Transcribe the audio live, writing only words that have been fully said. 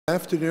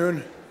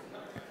Afternoon.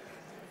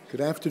 Good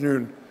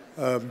afternoon.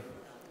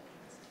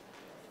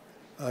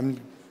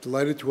 I'm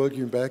delighted to welcome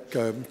you back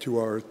to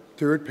our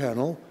third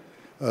panel.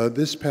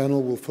 This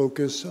panel will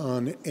focus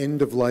on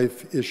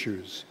end-of-life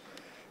issues.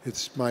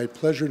 It's my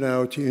pleasure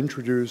now to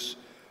introduce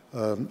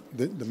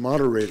the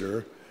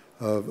moderator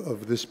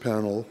of this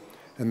panel,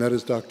 and that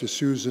is Dr.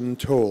 Susan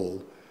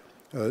Toll.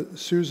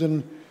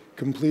 Susan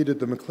completed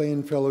the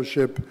MacLean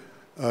Fellowship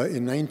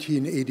in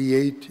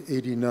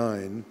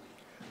 1988-89.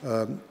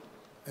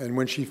 And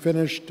when she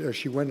finished,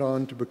 she went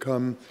on to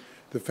become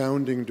the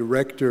founding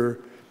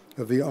director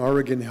of the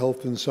Oregon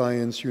Health and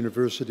Science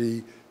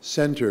University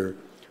Center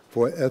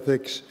for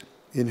Ethics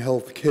in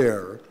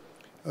Healthcare,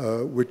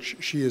 which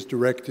she has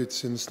directed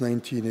since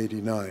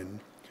 1989.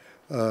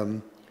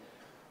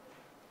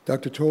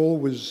 Dr. Toll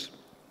was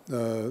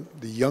the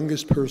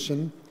youngest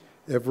person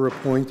ever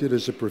appointed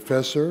as a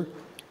professor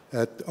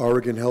at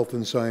Oregon Health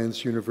and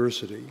Science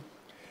University.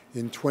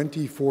 In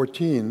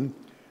 2014,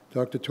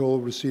 Dr. Toll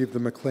received the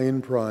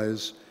MacLean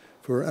Prize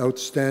for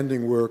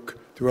outstanding work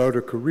throughout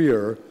her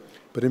career,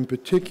 but in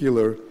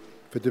particular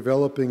for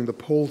developing the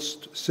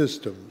POLST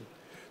system.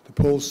 The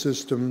POLST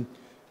system,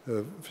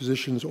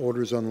 physicians'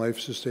 orders on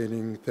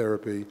life-sustaining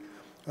therapy,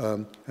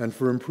 and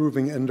for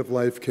improving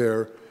end-of-life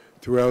care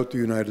throughout the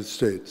United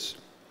States.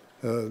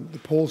 The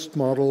POLST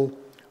model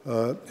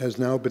has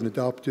now been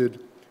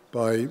adopted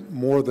by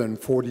more than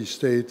 40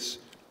 states,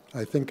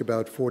 I think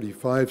about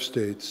 45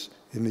 states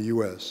in the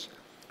US.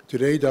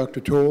 Today,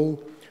 Dr.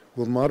 Toll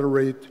will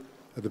moderate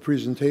the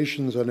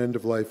presentations on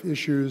end-of-life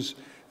issues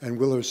and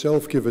will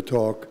herself give a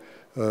talk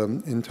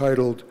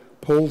entitled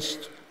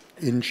POLST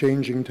in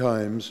Changing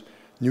Times,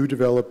 New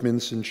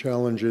Developments and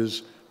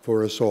Challenges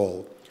for Us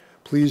All.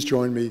 Please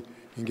join me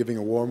in giving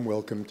a warm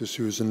welcome to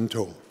Susan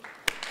Toll.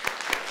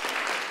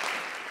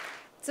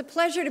 It's a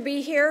pleasure to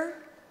be here,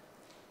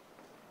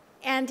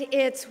 and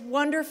it's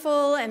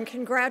wonderful, and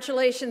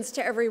congratulations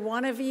to every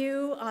one of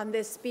you on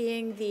this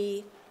being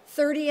the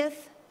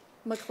 30th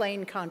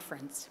MacLean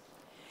Conference.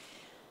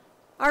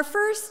 Our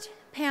first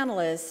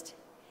panelist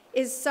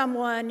is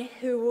someone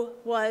who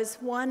was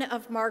one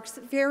of Mark's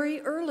very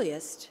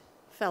earliest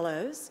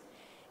fellows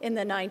in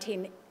the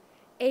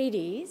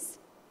 1980s,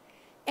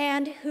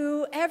 and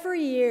who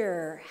every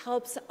year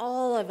helps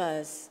all of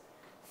us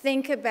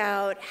think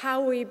about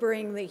how we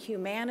bring the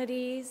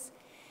humanities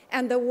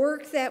and the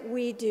work that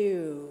we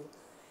do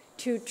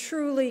to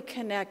truly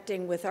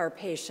connecting with our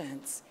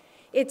patients.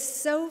 It's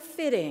so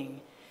fitting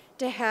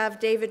to have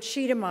David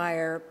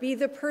Schiedermeyer be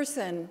the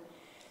person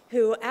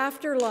who,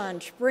 after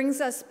lunch, brings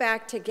us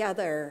back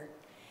together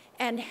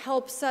and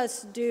helps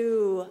us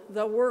do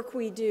the work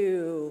we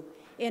do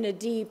in a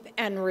deep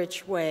and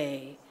rich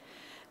way.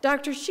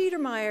 Dr.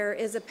 Schiedermeyer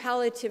is a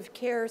palliative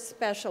care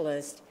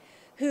specialist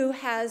who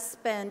has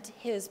spent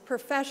his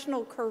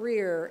professional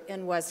career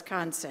in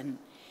Wisconsin.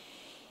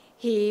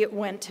 He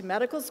went to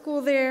medical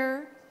school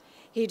there,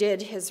 he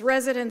did his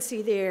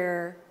residency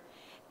there,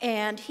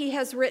 and he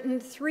has written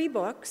 3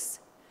 books,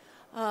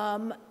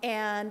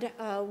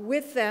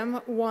 with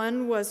them,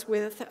 one was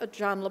with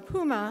John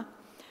LaPuma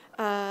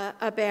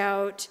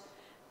about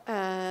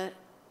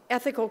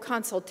ethical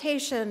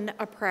consultation,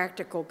 a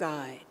practical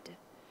guide.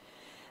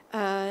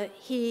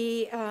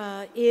 He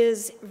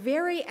is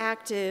very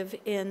active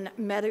in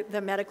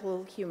the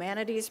medical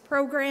humanities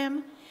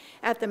program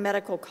at the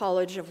Medical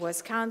College of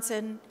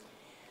Wisconsin.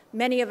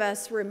 Many of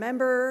us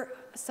remember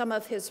some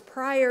of his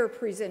prior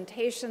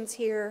presentations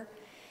here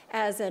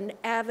as an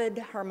avid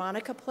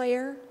harmonica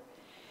player.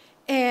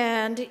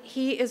 And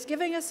he is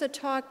giving us a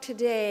talk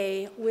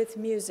today with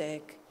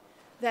music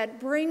that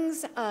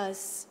brings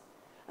us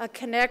a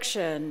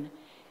connection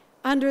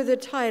under the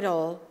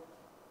title,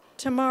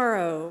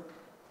 Tomorrow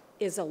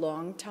is a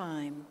Long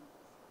Time.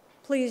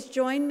 Please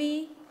join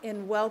me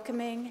in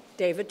welcoming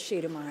David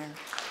Schiedermeyer.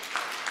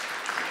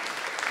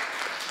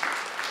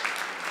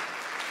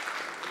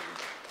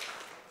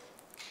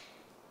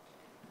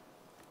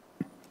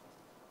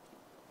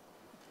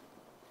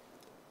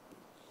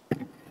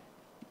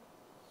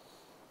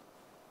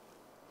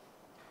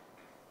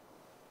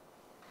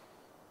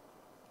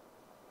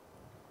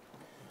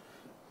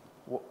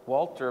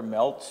 Walter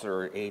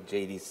Meltzer, age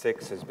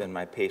 86, has been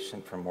my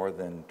patient for more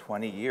than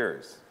 20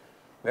 years.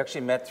 We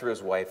actually met through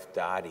his wife,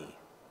 Dottie.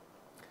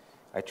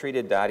 I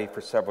treated Dottie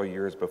for several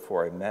years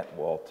before I met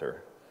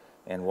Walter,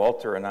 and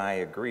Walter and I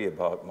agree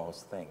about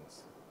most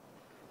things.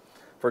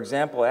 For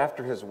example,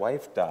 after his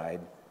wife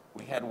died,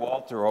 we had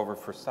Walter over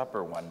for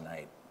supper one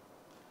night.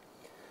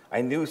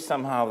 I knew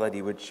somehow that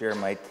he would share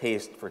my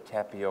taste for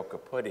tapioca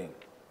pudding,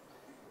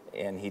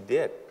 and he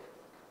did.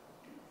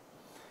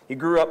 He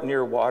grew up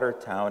near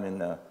Watertown in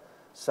the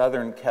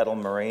southern Kettle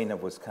Moraine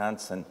of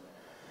Wisconsin.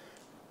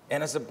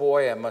 And as a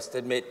boy, I must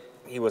admit,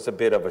 he was a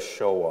bit of a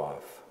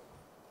show-off.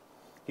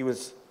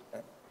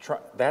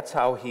 That's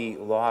how he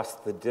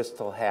lost the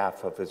distal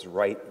half of his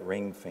right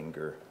ring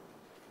finger.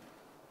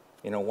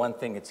 You know, one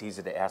thing it's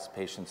easy to ask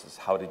patients is,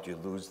 how did you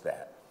lose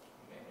that?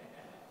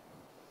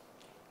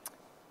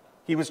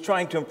 He was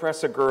trying to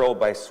impress a girl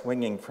by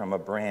swinging from a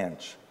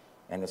branch,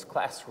 and his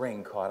class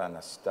ring caught on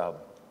a stub.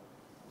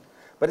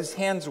 But his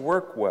hands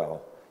work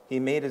well. He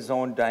made his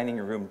own dining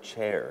room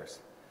chairs.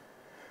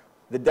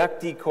 The duck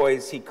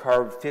decoys he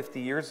carved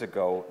 50 years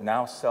ago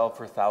now sell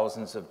for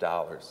thousands of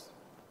dollars.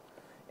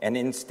 An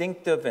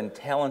instinctive and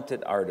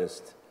talented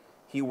artist,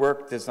 he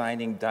worked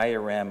designing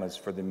dioramas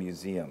for the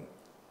museum.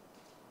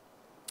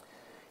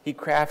 He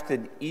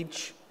crafted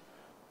each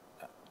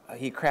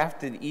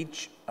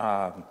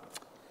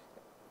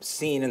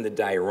scene in the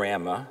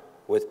diorama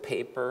with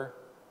paper,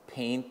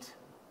 paint,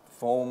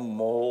 foam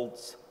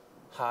molds,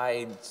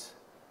 hides,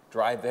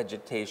 dry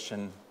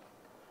vegetation,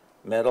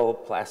 metal,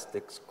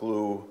 plastics,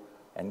 glue,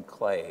 and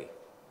clay.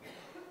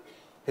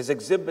 His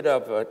exhibit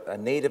of a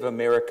Native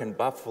American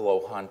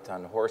buffalo hunt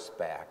on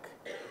horseback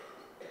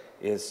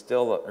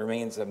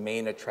remains a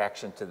main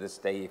attraction to this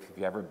day. If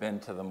you've ever been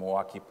to the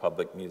Milwaukee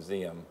Public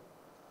Museum,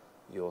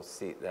 you'll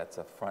see that's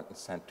a front and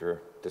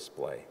center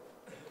display.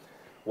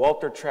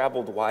 Walter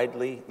traveled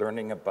widely,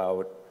 learning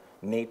about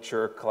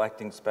nature,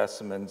 collecting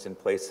specimens in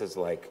places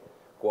like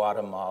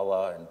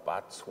Guatemala and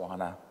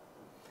Botswana.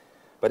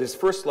 But his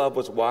first love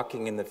was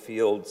walking in the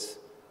fields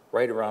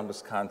right around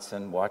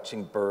Wisconsin,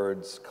 watching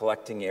birds,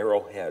 collecting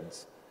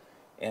arrowheads.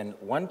 And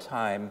one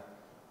time,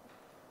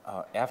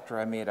 after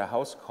I made a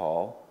house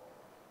call,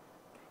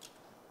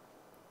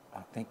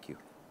 thank you.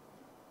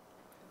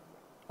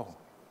 Oh.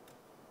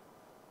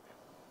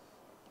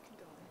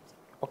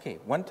 Okay,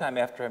 one time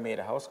after I made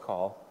a house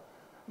call,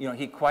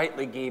 he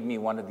quietly gave me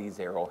one of these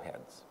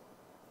arrowheads.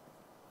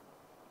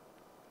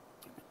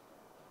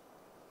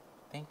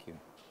 Thank you.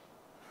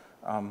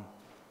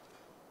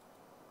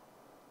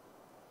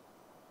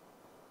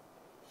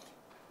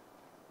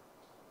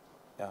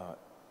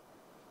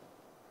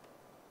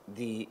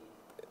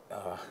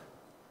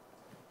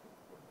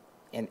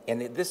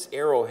 This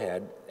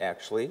arrowhead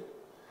actually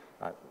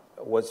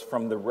was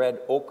from the red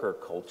ochre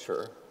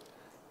culture,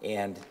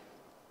 and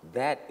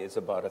that is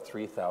about a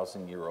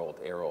 3,000-year-old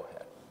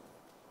arrowhead.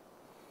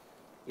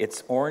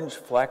 It's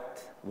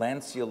orange-flecked,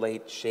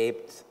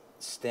 lanceolate-shaped,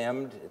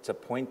 stemmed. It's a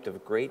point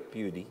of great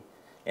beauty,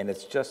 and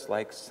it's just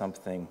like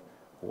something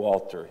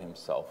Walter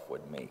himself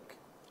would make.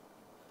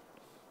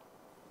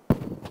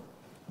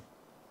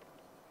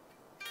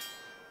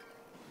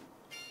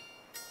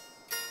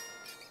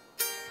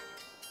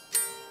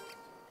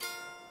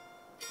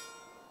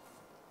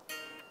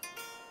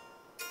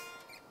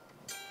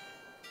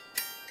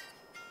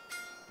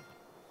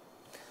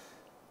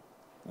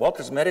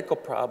 Walter's medical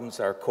problems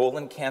are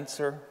colon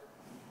cancer,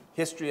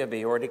 history of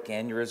aortic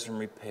aneurysm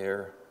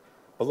repair,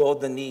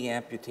 below-the-knee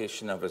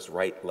amputation of his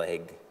right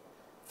leg,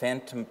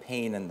 phantom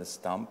pain in the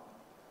stump,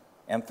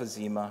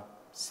 emphysema,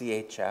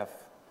 CHF,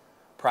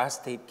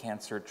 prostate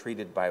cancer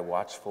treated by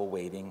watchful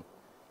waiting,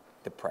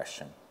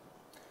 depression.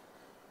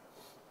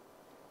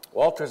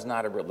 Walter's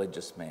not a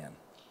religious man.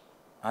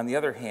 On the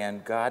other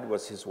hand, God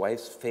was his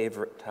wife's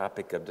favorite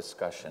topic of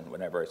discussion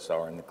whenever I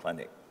saw her in the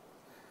clinic.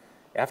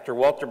 After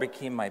Walter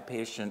became my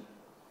patient,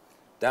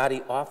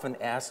 Dottie often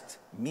asked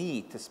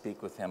me to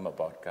speak with him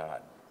about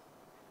God.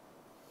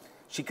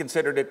 She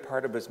considered it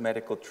part of his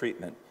medical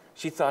treatment.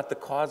 She thought the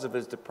cause of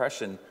his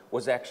depression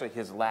was actually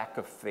his lack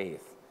of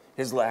faith,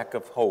 his lack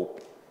of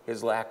hope,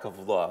 his lack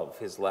of love,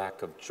 his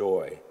lack of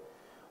joy,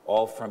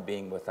 all from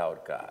being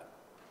without God.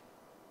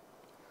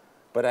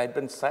 But I'd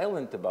been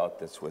silent about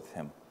this with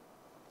him.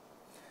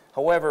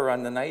 However,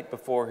 on the night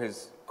before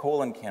his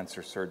colon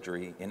cancer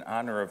surgery, in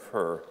honor of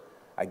her,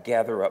 I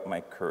gather up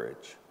my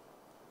courage.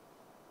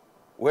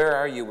 "Where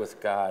are you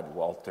with God,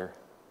 Walter?"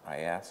 I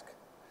ask.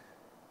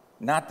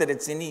 "Not that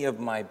it's any of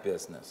my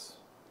business.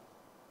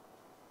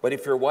 But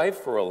if your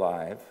wife were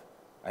alive,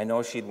 I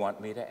know she'd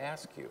want me to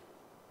ask you.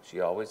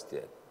 She always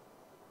did."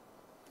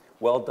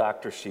 "Well,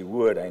 doctor, she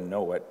would, I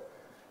know it.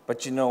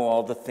 But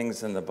all the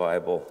things in the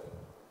Bible,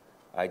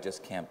 I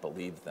just can't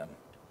believe them.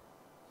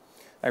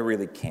 I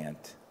really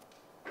can't.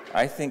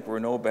 I think we're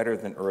no better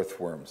than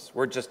earthworms.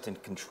 We're just in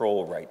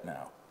control right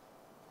now.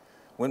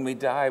 When we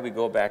die, we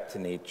go back to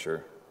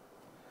nature.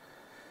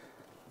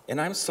 And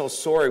I'm so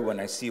sorry when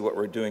I see what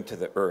we're doing to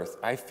the earth.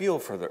 I feel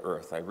for the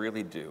earth, I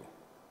really do."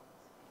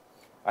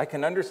 "I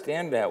can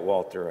understand that,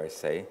 Walter," I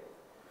say.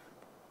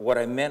 What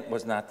I meant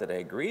was not that I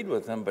agreed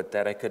with him, but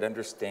that I could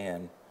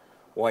understand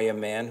why a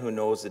man who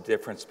knows the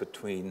difference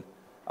between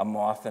a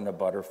moth and a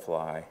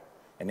butterfly,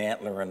 an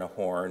antler and a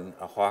horn,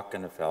 a hawk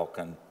and a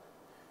falcon,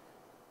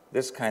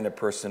 this kind of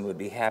person would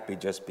be happy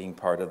just being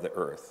part of the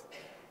earth.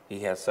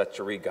 He has such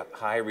a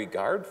high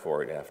regard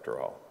for it, after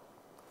all.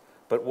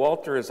 But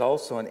Walter is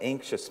also an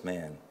anxious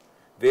man,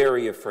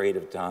 very afraid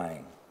of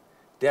dying,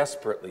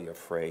 desperately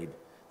afraid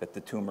that the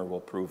tumor will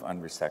prove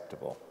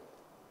unresectable.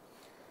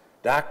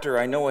 "Doctor,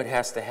 I know it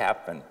has to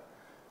happen.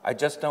 I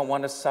just don't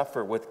want to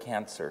suffer with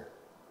cancer.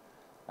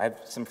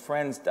 I've some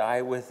friends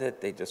die with it.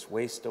 They just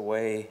waste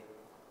away.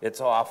 It's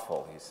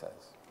awful," he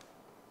says.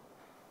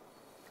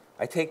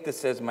 I take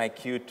this as my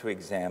cue to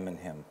examine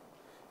him.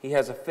 He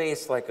has a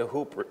face like a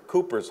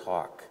Cooper's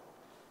hawk,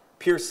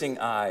 piercing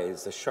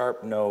eyes, a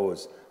sharp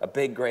nose, a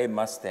big gray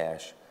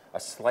mustache, a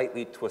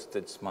slightly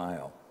twisted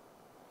smile.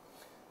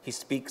 He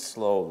speaks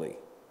slowly.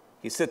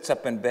 He sits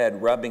up in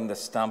bed, rubbing the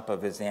stump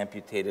of his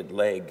amputated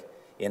leg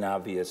in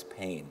obvious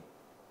pain.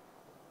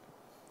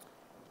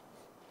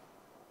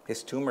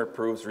 His tumor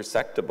proves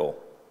resectable.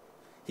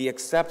 He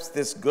accepts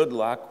this good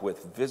luck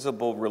with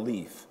visible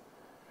relief.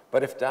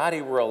 But if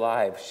Dottie were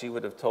alive, she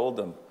would have told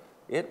him,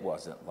 it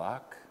wasn't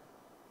luck,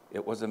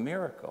 it was a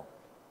miracle.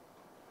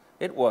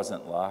 It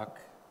wasn't luck,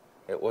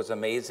 it was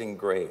amazing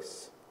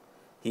grace.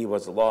 He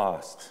was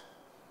lost,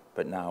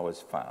 but now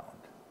is found.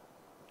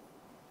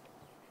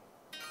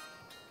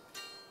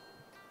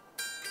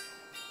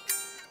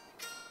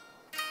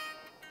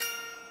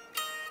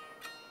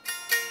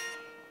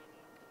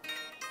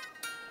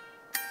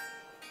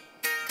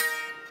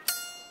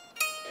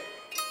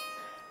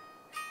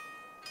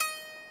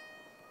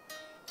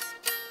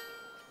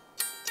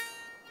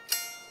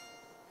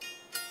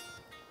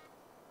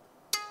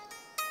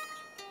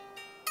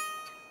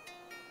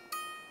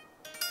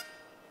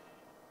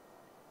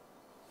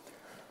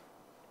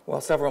 Well,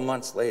 several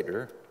months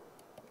later,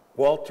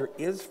 Walter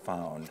is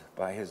found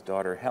by his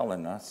daughter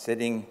Helena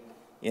sitting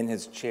in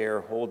his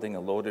chair holding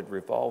a loaded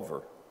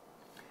revolver.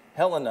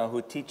 Helena,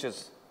 who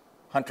teaches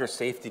hunter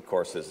safety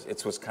courses,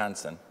 it's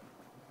Wisconsin.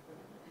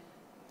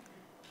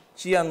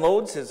 She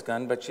unloads his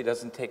gun, but she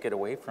doesn't take it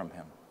away from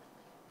him.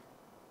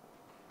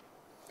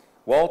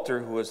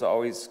 Walter, who has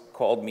always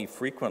called me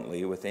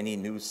frequently with any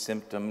new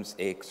symptoms,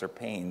 aches, or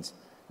pains,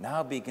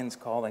 now begins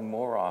calling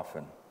more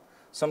often.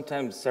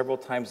 Sometimes several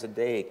times a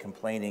day,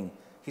 complaining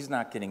he's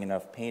not getting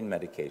enough pain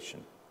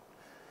medication.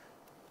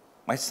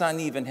 My son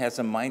even has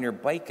a minor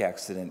bike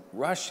accident,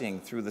 rushing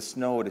through the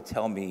snow to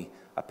tell me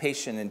a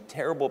patient in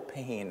terrible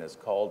pain has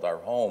called our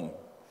home,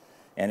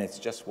 and it's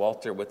just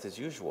Walter with his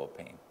usual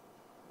pain.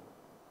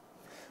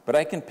 But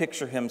I can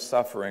picture him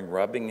suffering,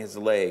 rubbing his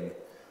leg,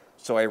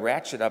 so I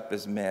ratchet up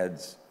his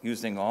meds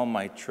using all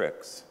my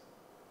tricks.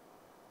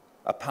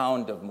 A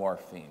pound of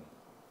morphine,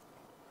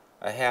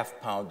 a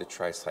half pound of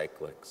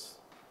tricyclics,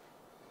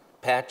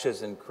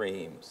 patches and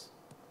creams,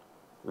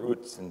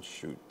 roots and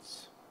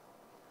shoots.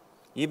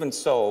 Even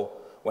so,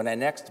 when I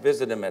next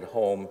visit him at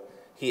home,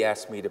 he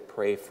asks me to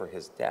pray for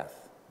his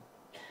death.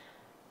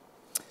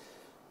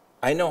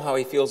 I know how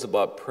he feels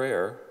about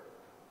prayer,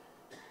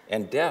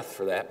 and death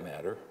for that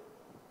matter,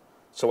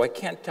 so I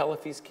can't tell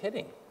if he's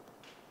kidding.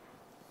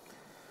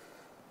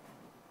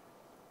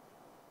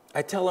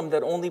 I tell him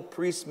that only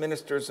priests,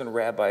 ministers, and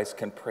rabbis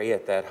can pray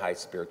at that high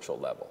spiritual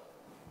level.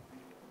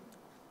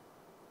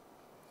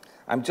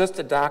 I'm just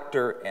a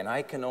doctor, and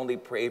I can only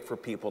pray for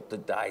people to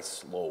die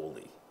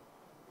slowly.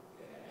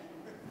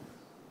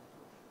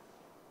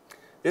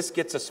 This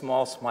gets a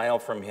small smile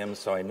from him,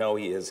 so I know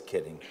he is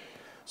kidding.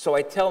 So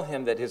I tell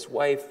him that his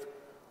wife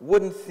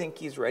wouldn't think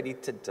he's ready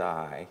to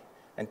die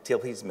until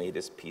he's made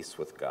his peace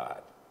with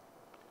God.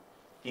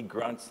 He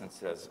grunts and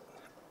says,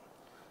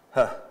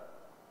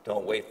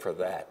 don't wait for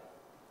that.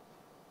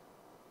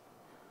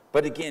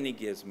 But again, he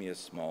gives me a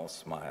small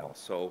smile,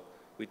 so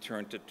we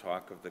turn to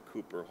talk of the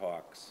Cooper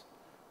hawks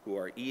who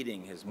are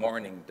eating his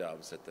mourning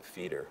doves at the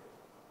feeder.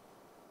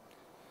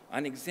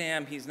 On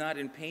exam, he's not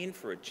in pain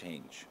for a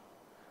change.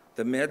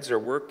 The meds are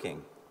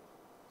working.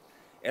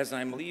 As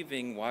I'm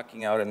leaving,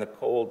 walking out in the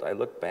cold, I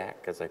look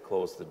back as I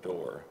close the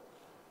door.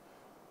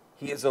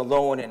 He is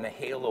alone in a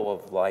halo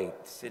of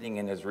light, sitting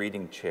in his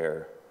reading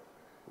chair,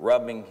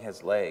 rubbing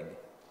his leg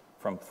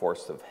from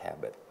force of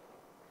habit.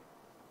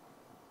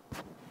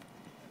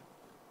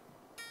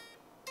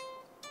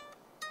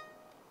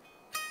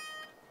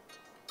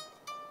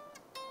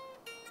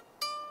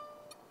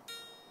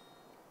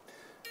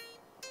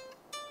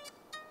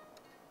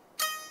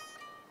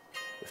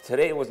 If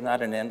today was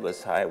not an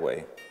endless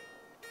highway,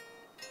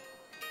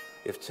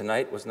 if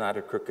tonight was not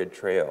a crooked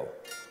trail,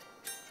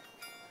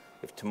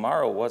 if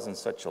tomorrow wasn't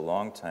such a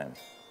long time,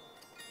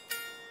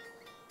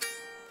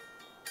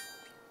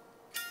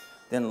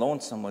 then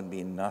lonesome would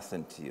mean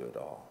nothing to you at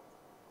all.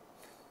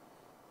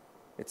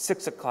 It's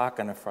 6 o'clock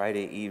on a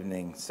Friday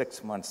evening,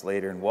 6 months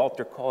later, and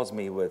Walter calls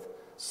me with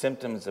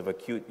symptoms of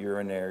acute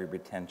urinary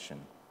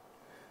retention.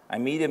 I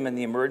meet him in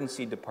the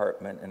emergency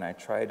department, and I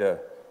try to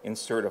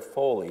insert a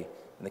Foley,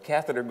 and the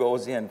catheter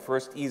goes in,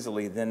 first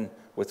easily, then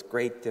with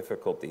great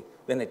difficulty.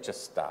 Then it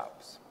just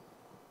stops.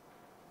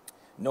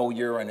 No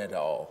urine at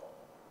all.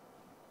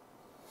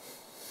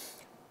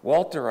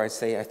 Walter, I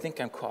say, I think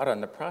I'm caught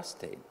on the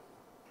prostate.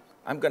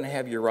 I'm going to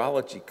have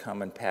urology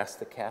come and pass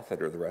the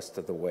catheter the rest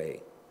of the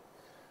way.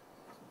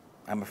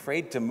 I'm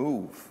afraid to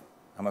move.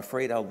 I'm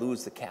afraid I'll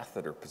lose the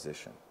catheter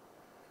position.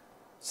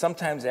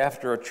 Sometimes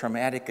after a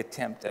traumatic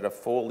attempt at a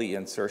Foley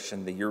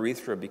insertion, the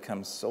urethra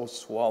becomes so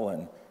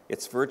swollen,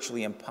 it's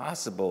virtually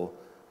impossible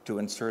to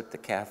insert the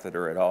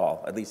catheter at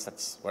all. At least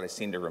that's what I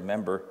seem to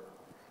remember.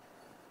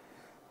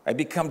 I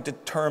become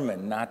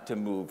determined not to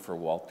move for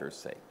Walter's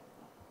sake.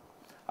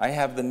 I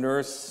have the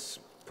nurse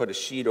put a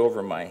sheet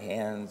over my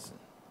hands,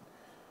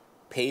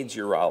 page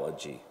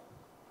urology.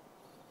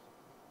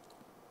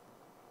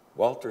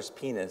 Walter's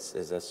penis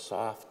is as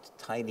soft,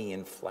 tiny,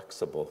 and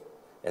flexible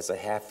as a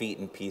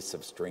half-eaten piece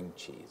of string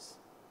cheese.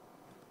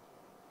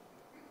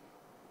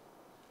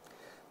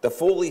 The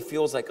Foley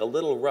feels like a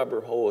little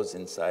rubber hose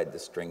inside the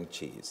string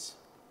cheese.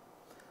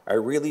 I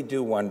really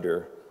do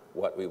wonder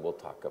what we will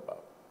talk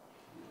about.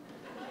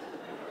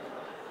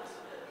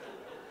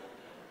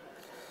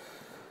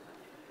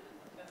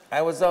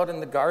 I was out in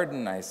the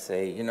garden, I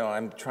say, you know,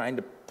 I'm trying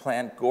to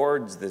plant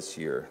gourds this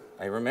year.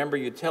 I remember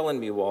you telling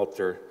me,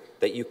 Walter,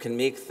 that you can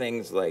make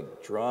things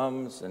like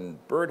drums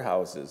and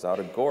birdhouses out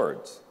of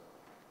gourds.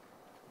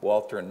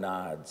 Walter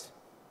nods.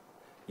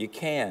 You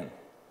can.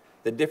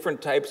 The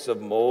different types of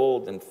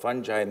mold and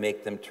fungi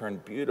make them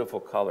turn beautiful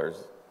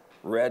colors,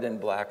 red and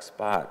black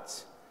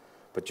spots.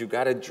 But you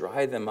got to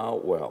dry them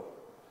out well.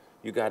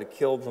 You got to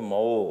kill the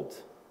mold.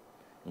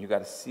 And you got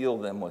to seal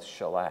them with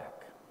shellac.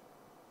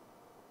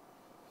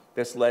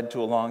 This led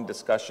to a long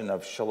discussion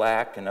of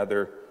shellac and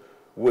other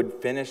wood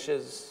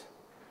finishes.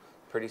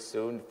 Pretty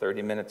soon,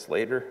 30 minutes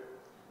later,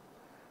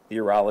 the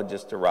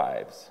urologist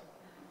arrives.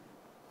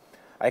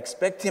 I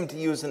expect him to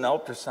use an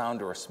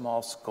ultrasound or a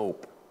small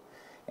scope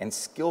and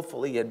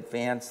skillfully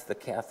advance the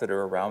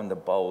catheter around the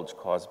bulge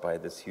caused by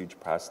this huge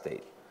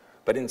prostate.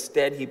 But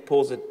instead, he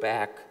pulls it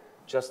back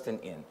just an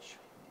inch.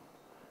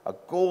 A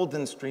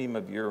golden stream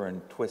of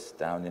urine twists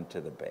down into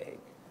the bag.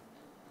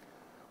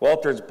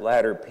 Walter's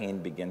bladder pain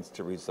begins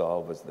to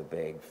resolve as the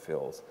bag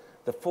fills.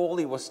 The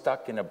Foley was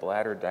stuck in a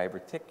bladder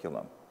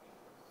diverticulum.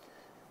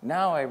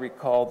 Now I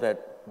recall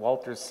that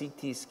Walter's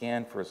CT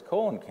scan for his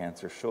colon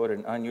cancer showed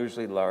an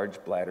unusually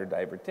large bladder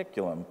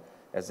diverticulum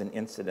as an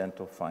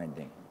incidental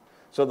finding.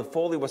 So the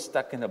Foley was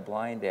stuck in a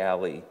blind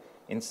alley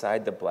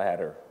inside the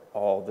bladder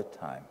all the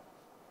time.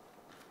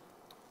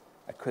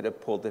 I could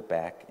have pulled it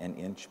back an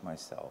inch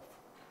myself.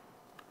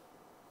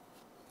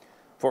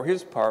 For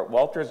his part,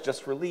 Walter's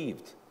just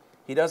relieved.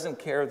 He doesn't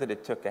care that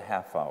it took a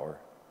half hour.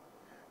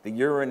 The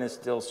urine is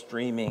still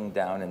streaming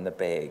down in the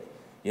bag.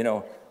 You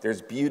know,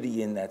 there's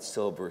beauty in that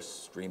silver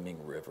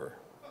streaming river.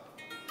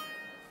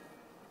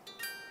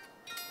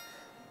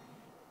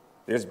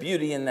 There's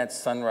beauty in that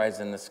sunrise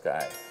in the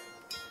sky.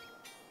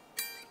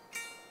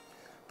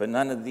 But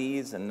none of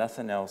these and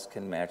nothing else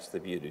can match the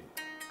beauty.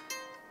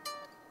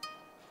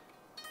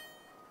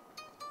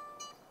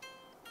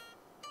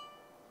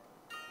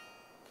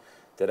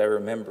 That I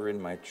remember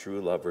in my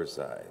true lover's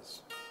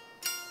eyes.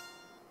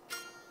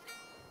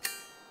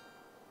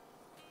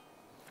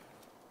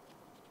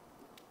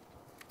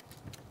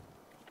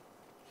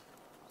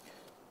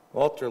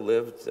 Walter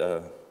lived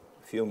a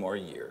few more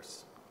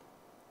years.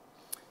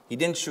 He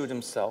didn't shoot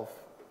himself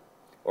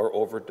or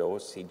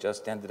overdose. He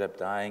just ended up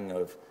dying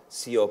of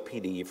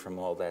COPD from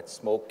all that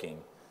smoking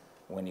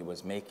when he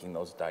was making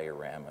those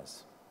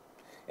dioramas.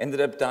 Ended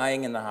up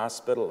dying in the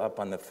hospital up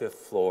on the 5th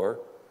floor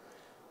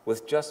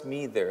with just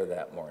me there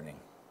that morning.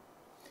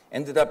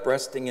 Ended up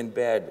resting in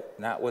bed,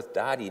 not with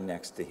Dottie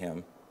next to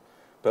him,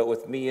 but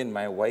with me in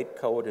my white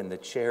coat in the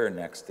chair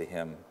next to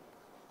him,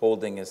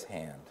 holding his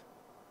hand.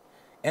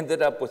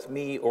 Ended up with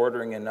me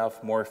ordering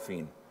enough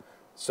morphine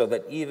so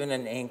that even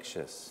an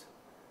anxious,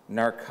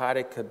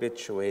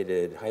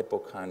 narcotic-habituated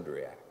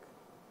hypochondriac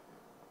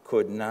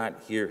could not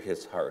hear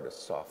his heart a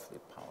softly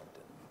pounding,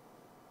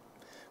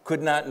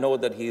 could not know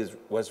that he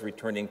was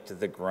returning to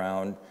the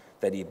ground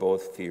that he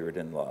both feared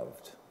and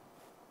loved.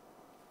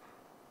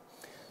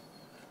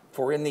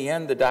 For in the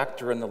end, the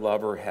doctor and the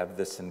lover have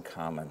this in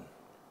common.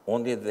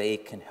 Only they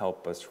can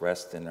help us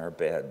rest in our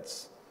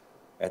beds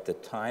at the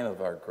time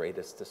of our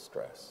greatest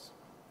distress.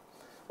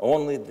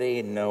 Only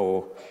they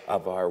know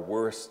of our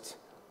worst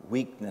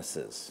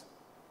weaknesses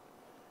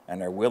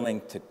and are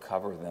willing to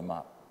cover them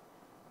up,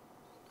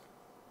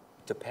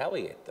 to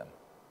palliate them.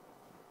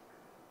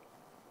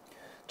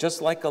 Just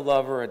like a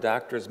lover, a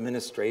doctor's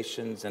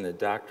ministrations and a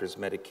doctor's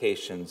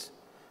medications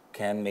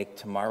can make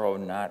tomorrow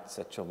not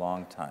such a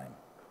long time,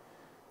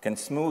 can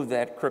smooth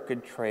that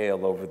crooked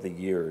trail over the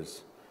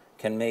years,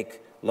 can make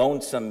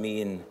lonesome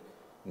mean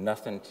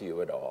nothing to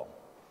you at all.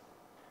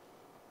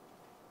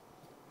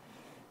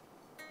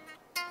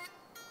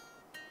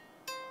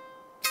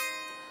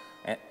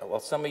 And, well,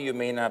 some of you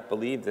may not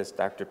believe this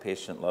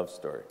doctor-patient love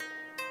story.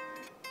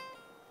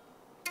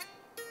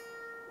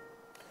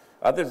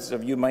 Others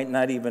of you might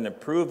not even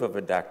approve of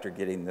a doctor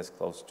getting this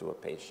close to a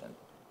patient.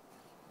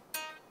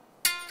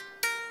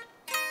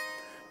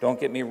 Don't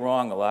get me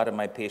wrong, a lot of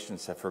my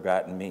patients have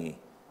forgotten me,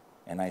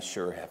 and I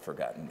sure have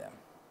forgotten them.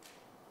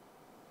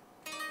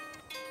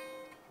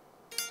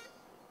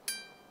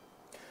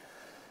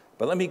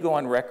 But let me go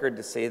on record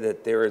to say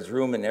that there is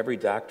room in every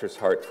doctor's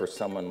heart for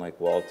someone like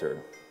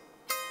Walter.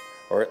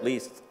 Or at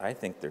least, I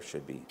think there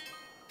should be.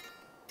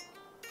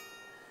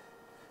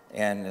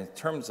 And in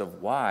terms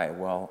of why,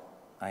 well,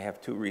 I have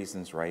 2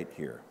 reasons right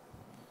here.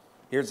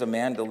 Here's a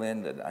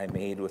mandolin that I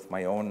made with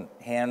my own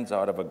hands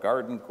out of a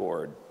garden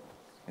gourd,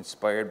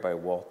 inspired by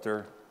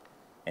Walter,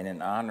 and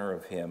in honor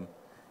of him,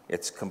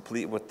 it's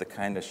complete with the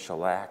kind of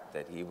shellac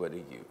that he would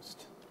have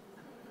used.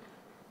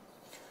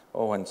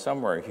 Oh, and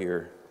somewhere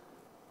here,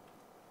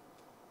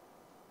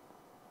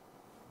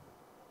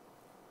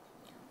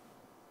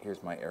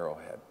 here's my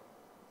arrowhead.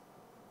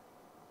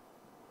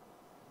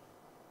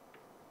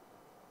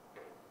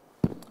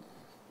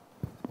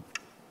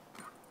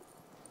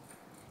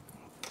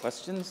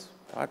 Questions?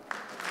 Todd?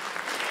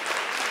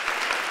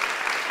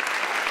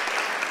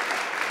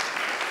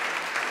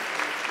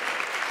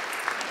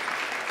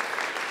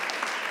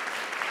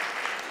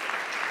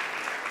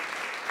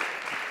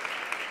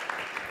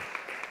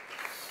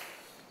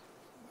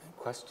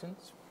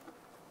 Questions?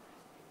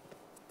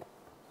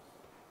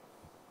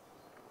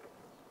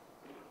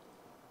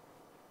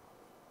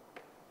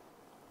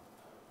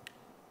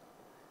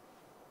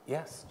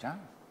 Yes, John.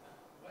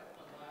 What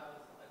allows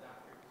a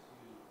doctor to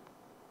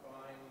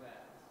find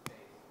that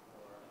space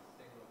for a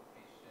single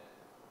patient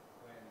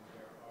when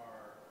there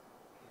are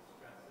the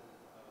stresses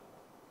of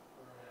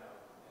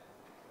burnout and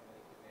so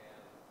many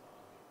demands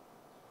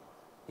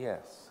on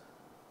Yes.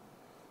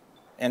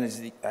 And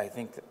I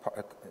think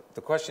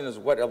the question is,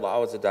 what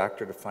allows a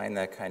doctor to find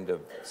that kind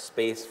of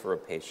space for a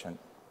patient?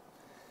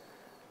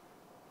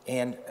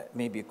 And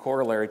maybe a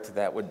corollary to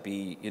that would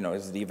be,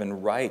 is it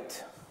even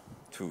right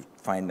to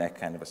find that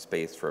kind of a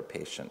space for a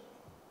patient?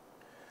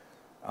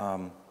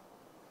 A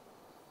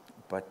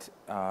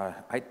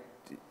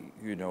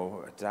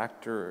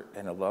doctor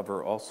and a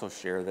lover also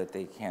share that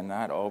they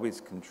cannot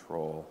always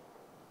control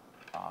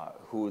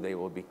who they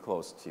will be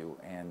close to,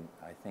 and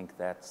I think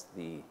that's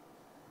the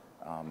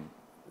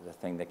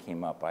thing that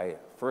came up. I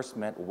first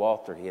met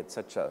Walter. He had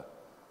such a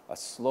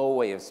slow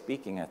way of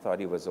speaking. I thought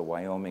he was a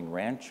Wyoming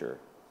rancher.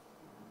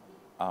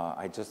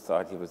 I just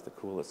thought he was the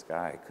coolest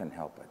guy. I couldn't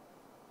help it.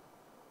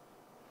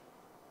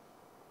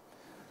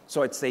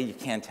 So I'd say you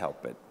can't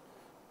help it.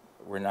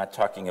 We're not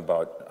talking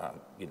about,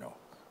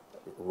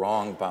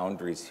 wrong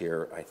boundaries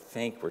here. I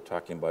think we're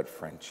talking about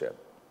friendship.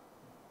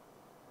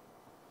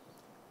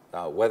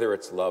 Whether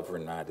it's love or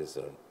not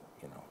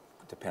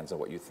depends on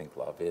what you think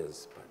love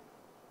is.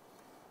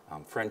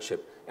 But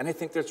friendship, and I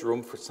think there's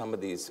room for some of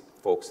these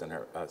folks in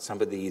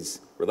some of these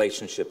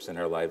relationships in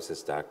our lives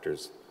as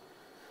doctors.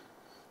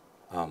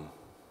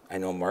 I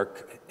know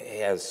Mark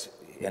has,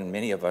 and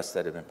many of us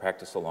that have been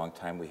practiced a long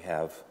time, we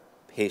have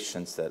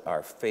patients that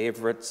are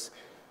favorites,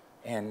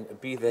 and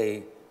be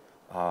they,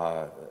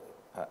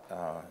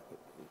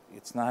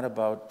 it's not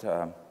about,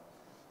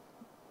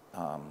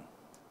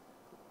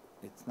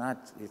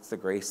 it's the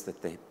grace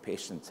that the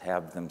patients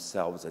have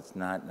themselves. It's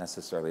not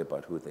necessarily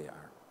about who they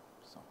are.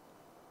 So,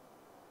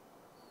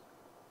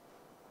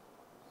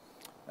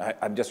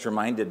 I'm just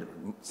reminded,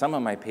 some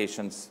of my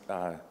patients,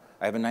 I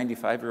have a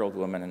 95-year-old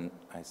woman, and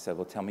I said,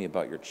 well, tell me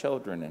about your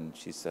children. And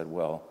she said,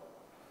 well,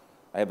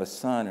 I have a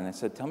son. And I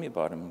said, tell me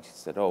about him. And she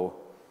said, oh,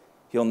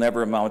 he'll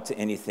never amount to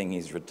anything.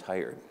 He's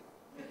retired.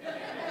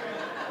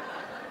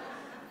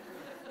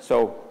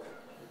 So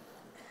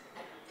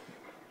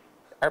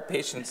our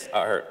patients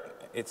are,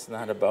 it's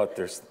not about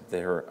it's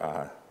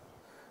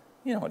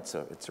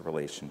a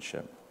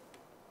relationship.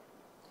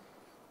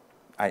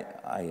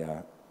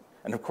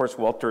 And of course,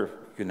 Walter,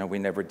 we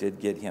never did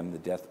get him the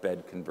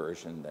deathbed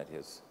conversion that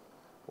his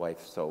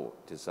wife so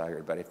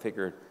desired, but I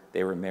figured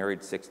they were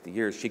married 60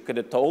 years. She could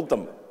have told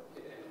them.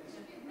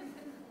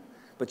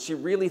 But she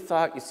really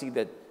thought, you see,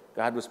 that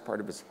God was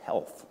part of his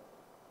health,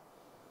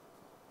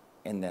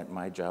 and that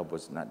my job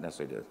was not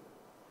necessarily to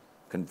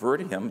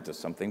convert him to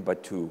something,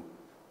 but to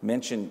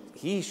mention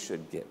he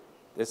should get,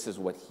 this is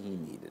what he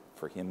needed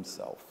for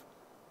himself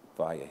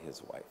via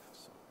his wife.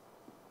 So,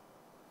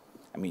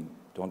 I mean,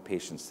 don't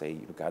patients say,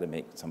 you've got to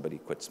make somebody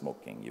quit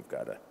smoking, you've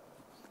got to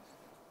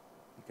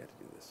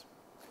do this.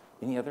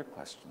 Any other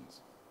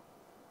questions?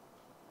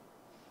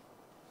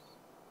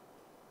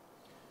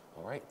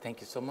 All right,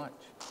 thank you so much.